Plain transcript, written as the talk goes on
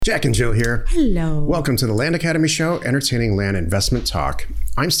Jack and Jill here. Hello. Welcome to the Land Academy Show, entertaining land investment talk.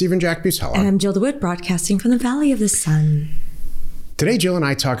 I'm Stephen Jack Busella. And I'm Jill DeWitt, broadcasting from the Valley of the Sun. Today, Jill and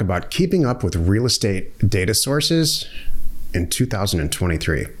I talk about keeping up with real estate data sources in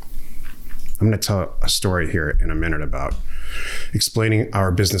 2023. I'm going to tell a story here in a minute about explaining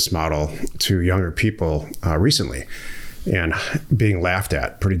our business model to younger people recently and being laughed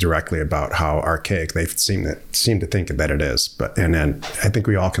at pretty directly about how archaic they seem to think that it is. And then I think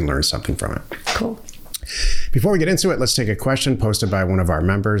we all can learn something from it. Cool. Before we get into it, let's take a question posted by one of our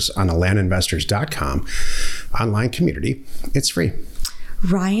members on the landinvestors.com online community. It's free.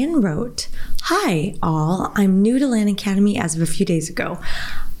 Ryan wrote, "Hi, all. I'm new to Land Academy as of a few days ago.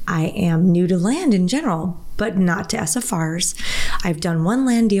 I am new to land in general, but not to SFRs. I've done one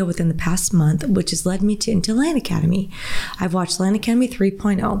land deal within the past month, which has led me into Land Academy. I've watched Land Academy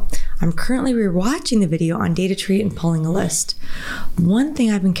 3.0. I'm currently rewatching the video on data tree and pulling a list. One thing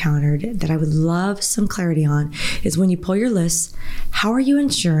I've encountered that I would love some clarity on is when you pull your lists, how are you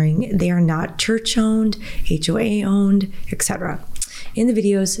ensuring they are not church-owned, HOA-owned, etc.? In the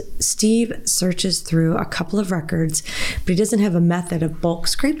videos, Steve searches through a couple of records, but he doesn't have a method of bulk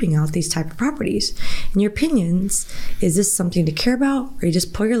scraping out these type of properties. In your opinions, is this something to care about, or you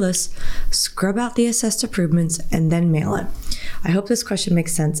just pull your list, scrub out the assessed improvements, and then mail it? I hope this question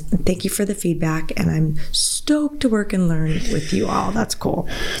makes sense, and thank you for the feedback, and I'm stoked to work and learn with you all." That's cool.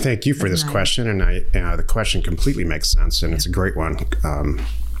 Thank you for this question, and the question completely makes sense, and it's a great one.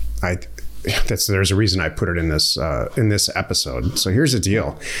 There's a reason I put it in this episode. So here's the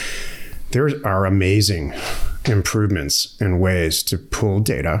deal. There are amazing improvements and ways to pull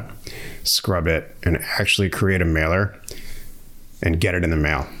data, scrub it, and actually create a mailer and get it in the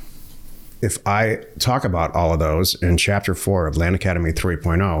mail. If I talk about all of those in Chapter 4 of Land Academy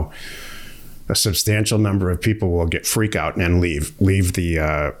 3.0, a substantial number of people will get freak out and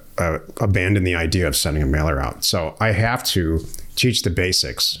abandon the idea of sending a mailer out. So I have to teach the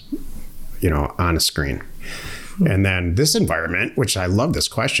basics on a screen. And then this environment, which I love this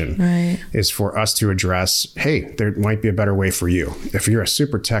question, right, is for us to address, hey, there might be a better way for you. If you're a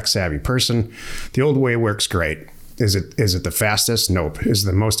super tech savvy person, the old way works great. Is it the fastest? Nope. Is it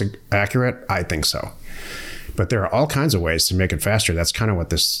the most accurate? I think so. But there are all kinds of ways to make it faster. That's kind of what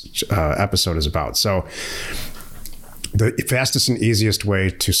this episode is about. So the fastest and easiest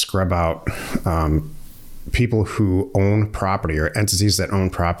way to scrub out people who own property or entities that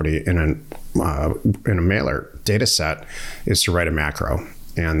own property in a mailer data set is to write a macro.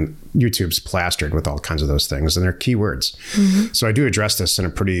 And YouTube's plastered with all kinds of those things, and they're keywords. Mm-hmm. So I do address this in a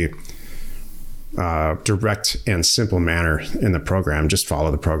pretty direct and simple manner in the program. Just follow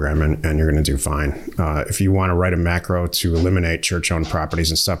the program and you're going to do fine. If you want to write a macro to eliminate church-owned properties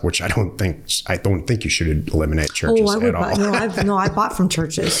and stuff, which I don't think you should eliminate churches at all. I bought from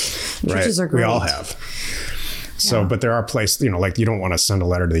churches. Churches are great. We all have. So, but there are places, like you don't want to send a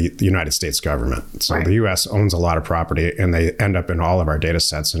letter to the United States government. So The U.S. owns a lot of property, and they end up in all of our data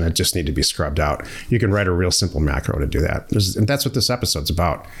sets, and it just need to be scrubbed out. You can write a real simple macro to do that. And that's what this episode's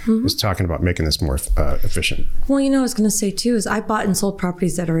about, is talking about making this more efficient. Well, I was going to say, too, is I bought and sold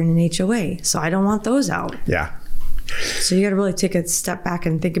properties that are in an HOA, so I don't want those out. Yeah. So you got to really take a step back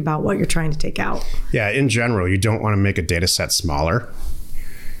and think about what you're trying to take out. Yeah, in general, you don't want to make a data set smaller,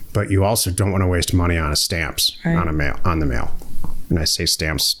 but you also don't want to waste money on stamps on the mail. And I say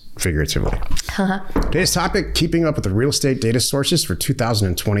stamps figuratively. Today's topic, keeping up with the real estate data sources for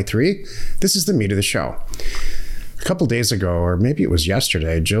 2023. This is the meat of the show. A couple days ago, or maybe it was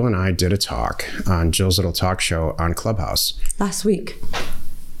yesterday, Jill and I did a talk on Jill's Little Talk Show on Clubhouse. Last week,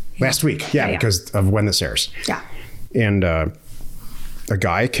 because of when this airs. Yeah. And a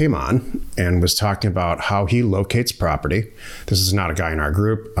guy came on and was talking about how he locates property. This is not a guy in our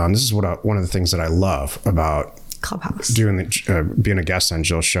group. This is one of the things that I love about Clubhouse, being a guest on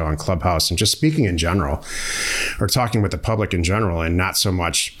Jill's show on Clubhouse, and just speaking in general, or talking with the public in general, and not so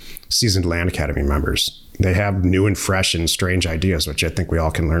much seasoned Land Academy members. They have new and fresh and strange ideas, which I think we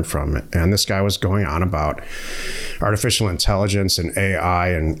all can learn from. And this guy was going on about artificial intelligence and AI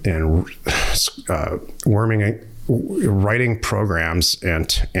and writing programs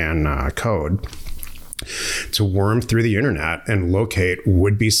and code to worm through the internet and locate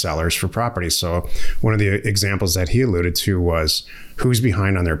would-be sellers for property. So one of the examples that he alluded to was who's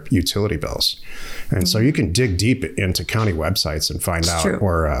behind on their utility bills. And so you can dig deep into county websites and find out,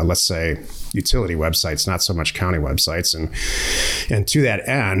 or let's say utility websites, not so much county websites. And to that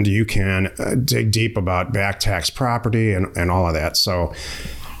end, you can dig deep about back tax property and all of that. So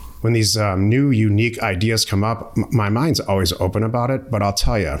when these new, unique ideas come up, my mind's always open about it. But I'll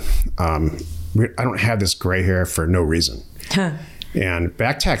tell you, I don't have this gray hair for no reason. And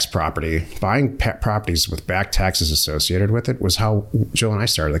back tax property, buying properties with back taxes associated with it, was how Jill and I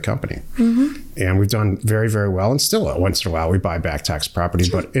started the company. And we've done very, very well. And still, once in a while, we buy back tax property.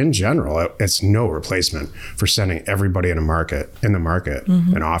 But in general, it's no replacement for sending everybody in the market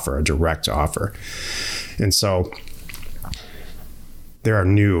an offer, a direct offer. And so there are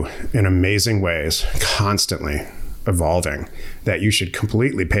new and amazing ways constantly evolving that you should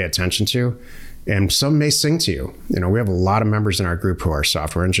completely pay attention to. And some may sing to you. We have a lot of members in our group who are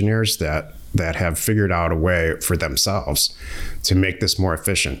software engineers that have figured out a way for themselves to make this more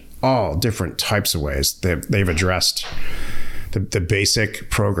efficient. All different types of ways. They've addressed the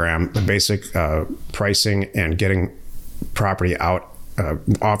basic program, the basic pricing, and getting property out,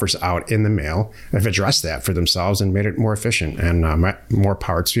 offers out in the mail. They've addressed that for themselves and made it more efficient, and more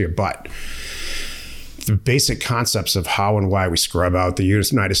power to you. But the basic concepts of how and why we scrub out the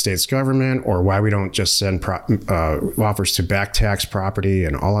United States government, or why we don't just send offers to back tax property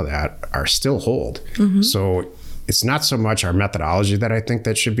and all of that, are still hold. So it's not so much our methodology that I think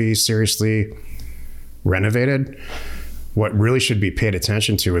that should be seriously renovated. What really should be paid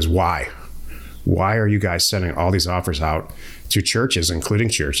attention to is why. Why are you guys sending all these offers out to churches, including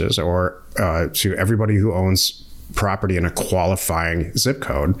churches, or to everybody who owns property in a qualifying zip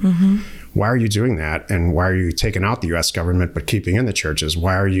code? Why are you doing that? And why are you taking out the U.S. government but keeping in the churches?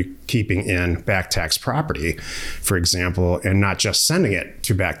 Why are you keeping in back tax property, for example, and not just sending it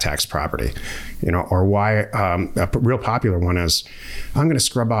to back tax property? Or why a real popular one is, I'm going to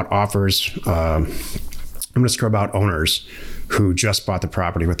scrub out offers. I'm going to scrub out owners who just bought the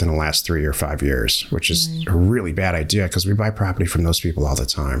property within the last 3 or 5 years, which is a really bad idea because we buy property from those people all the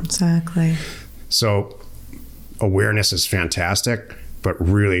time. Exactly. So awareness is fantastic, but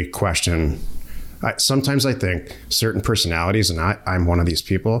really question. Sometimes I think certain personalities, and I'm one of these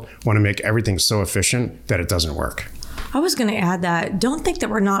people, want to make everything so efficient that it doesn't work. I was going to add that don't think that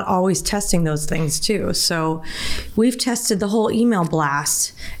we're not always testing those things too. So we've tested the whole email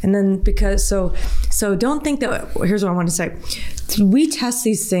blast, and then so don't think that. Here's what I want to say. We test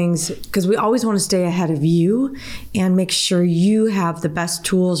these things because we always want to stay ahead of you and make sure you have the best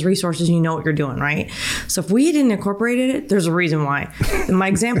tools, resources, and you know what you're doing, right? So if we didn't incorporate it, there's a reason why. And my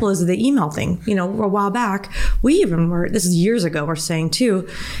example is the email thing. A while back, we even were, this is years ago, we're saying too,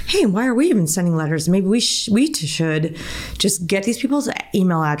 hey, why are we even sending letters? Maybe we should just get these people's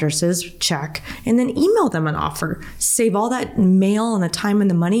email addresses, check, and then email them an offer. Save all that mail and the time and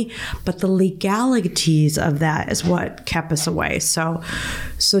the money, but the legalities of that is what kept us away. So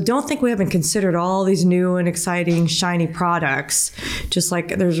don't think we haven't considered all these new and exciting, shiny products, just like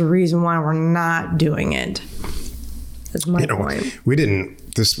there's a reason why we're not doing it. That's my point. We didn't,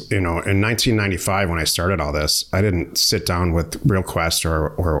 in 1995 when I started all this, I didn't sit down with RealQuest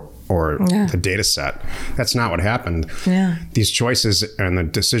or the data set. That's not what happened. Yeah. These choices and the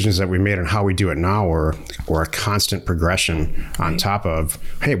decisions that we made and how we do it now were a constant progression on top of,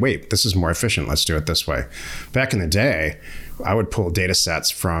 hey, wait, this is more efficient. Let's do it this way. Back in the day, I would pull data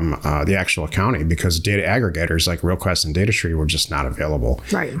sets from the actual county because data aggregators like RealQuest and DataTree were just not available.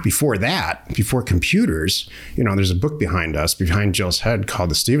 Right. Before that, before computers, there's a book behind Jill's head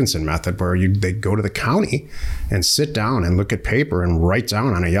called the Stevenson Method, where they go to the county and sit down and look at paper and write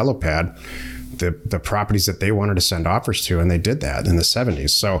down on a yellow pad the properties that they wanted to send offers to, and they did that in the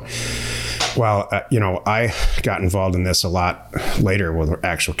 70s. So while I got involved in this a lot later with an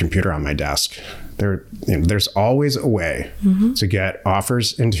actual computer on my desk, there's always a way to get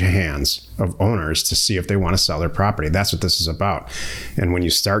offers into hands of owners to see if they want to sell their property. That's what this is about. And when you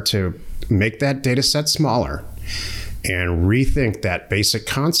start to make that data set smaller and rethink that basic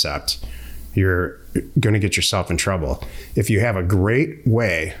concept, you're going to get yourself in trouble. If you have a great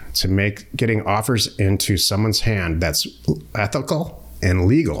way to make getting offers into someone's hand that's ethical and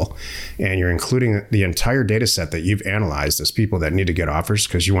legal, and you're including the entire data set that you've analyzed as people that need to get offers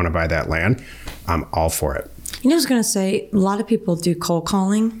because you want to buy that land, I'm all for it. I was going to say, a lot of people do cold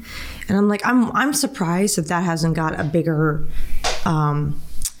calling, and I'm like, I'm surprised that hasn't got a bigger,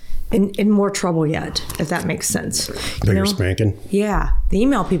 in more trouble yet, if that makes sense. Bigger spanking? Yeah. The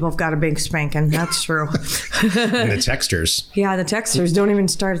email people have got a big spanking. That's true. And the texters. Yeah, the texters don't even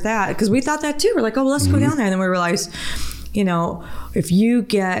start at that, because we thought that too. We're like, oh, well, let's go down there. And then we realized, if you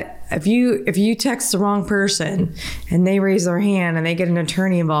text the wrong person and they raise their hand and they get an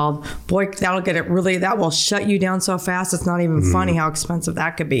attorney involved, boy, that will shut you down so fast. It's not even funny how expensive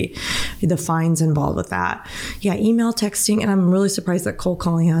that could be. The fines involved with that. Yeah, email, texting, and I'm really surprised that cold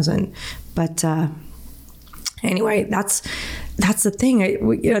calling hasn't. But anyway, that's the thing.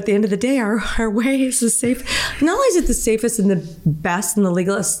 At the end of the day, our way is the safe. Not only is it the safest and the best and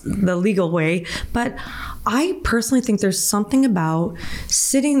the legal way, but I personally think there's something about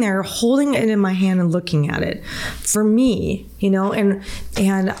sitting there, holding it in my hand and looking at it. For me, and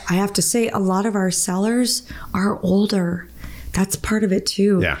I have to say, a lot of our sellers are older. That's part of it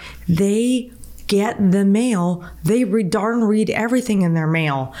too. Yeah. They get the mail. They read everything in their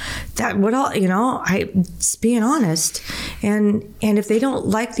mail. It's being honest. And if they don't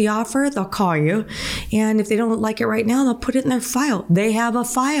like the offer, they'll call you. And if they don't like it right now, they'll put it in their file. They have a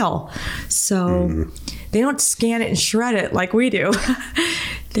file. So they don't scan it and shred it like we do.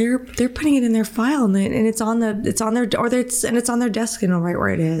 They're putting it in their file, and it's on their desk, right where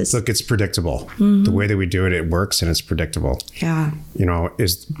it is. Look, it's predictable. The way that we do it, it works, and it's predictable. Yeah.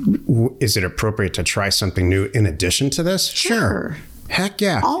 Is it appropriate to try something new in addition to this? Sure. Heck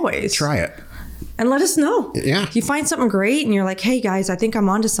yeah. Always. Try it. And let us know. Yeah. If you find something great and you're like, hey guys, I think I'm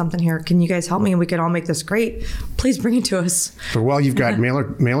onto something here. Can you guys help me and we can all make this great? Please bring it to us. But while you've got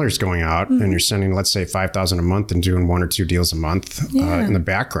mailers going out and you're sending, let's say, $5,000 a month and doing 1 or 2 deals a month in the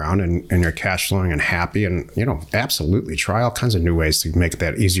background, and you're cash flowing and happy, and absolutely try all kinds of new ways to make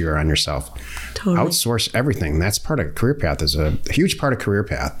that easier on yourself. Totally. Outsource everything. That's part of career path. Is a huge part of career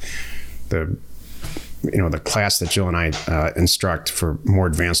path. The class that Jill and I instruct for more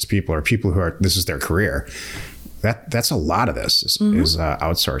advanced people, or people who this is their career. That's a lot of this is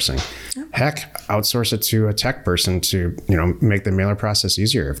outsourcing. Yep. Heck, outsource it to a tech person to make the mailer process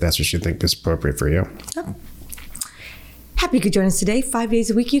easier if that's what you think is appropriate for you. Yep. Happy you could join us today. 5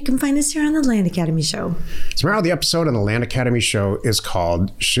 days a week. You can find us here on the Land Academy Show. Tomorrow, the episode on the Land Academy Show is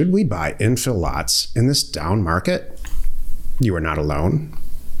called "Should We Buy Infill Lots in This Down Market?" You are not alone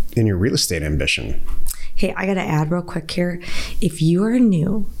in your real estate ambition. Hey, I got to add real quick here. If you are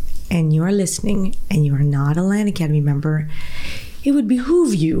new and you are listening and you are not a Land Academy member, it would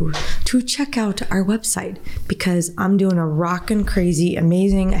behoove you to check out our website, because I'm doing a rockin' crazy,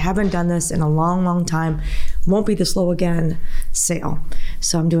 amazing, I haven't done this in a long, long time, won't be this low again sale.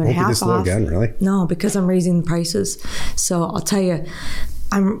 So I'm doing half off. Won't be this low again, really? No, because I'm raising the prices. So I'll tell you,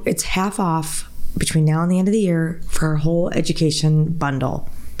 it's half off between now and the end of the year for our whole education bundle.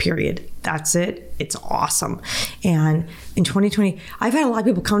 Period. That's it. It's awesome. And in 2020, I've had a lot of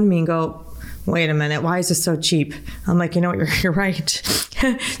people come to me and go, wait a minute, why is this so cheap? I'm like, you're right.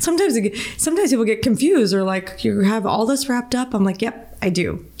 Sometimes people get confused, or like, you have all this wrapped up. I'm like, yep, I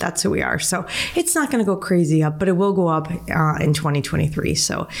do. That's who we are. So it's not going to go crazy up, but it will go up in 2023.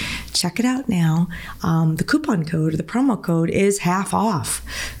 So check it out now. The coupon code, the promo code is half off.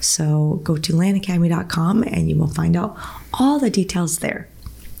 So go to landacademy.com and you will find out all the details there.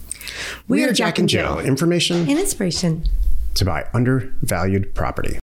 We are Jack and Jill. Information and inspiration to buy undervalued property.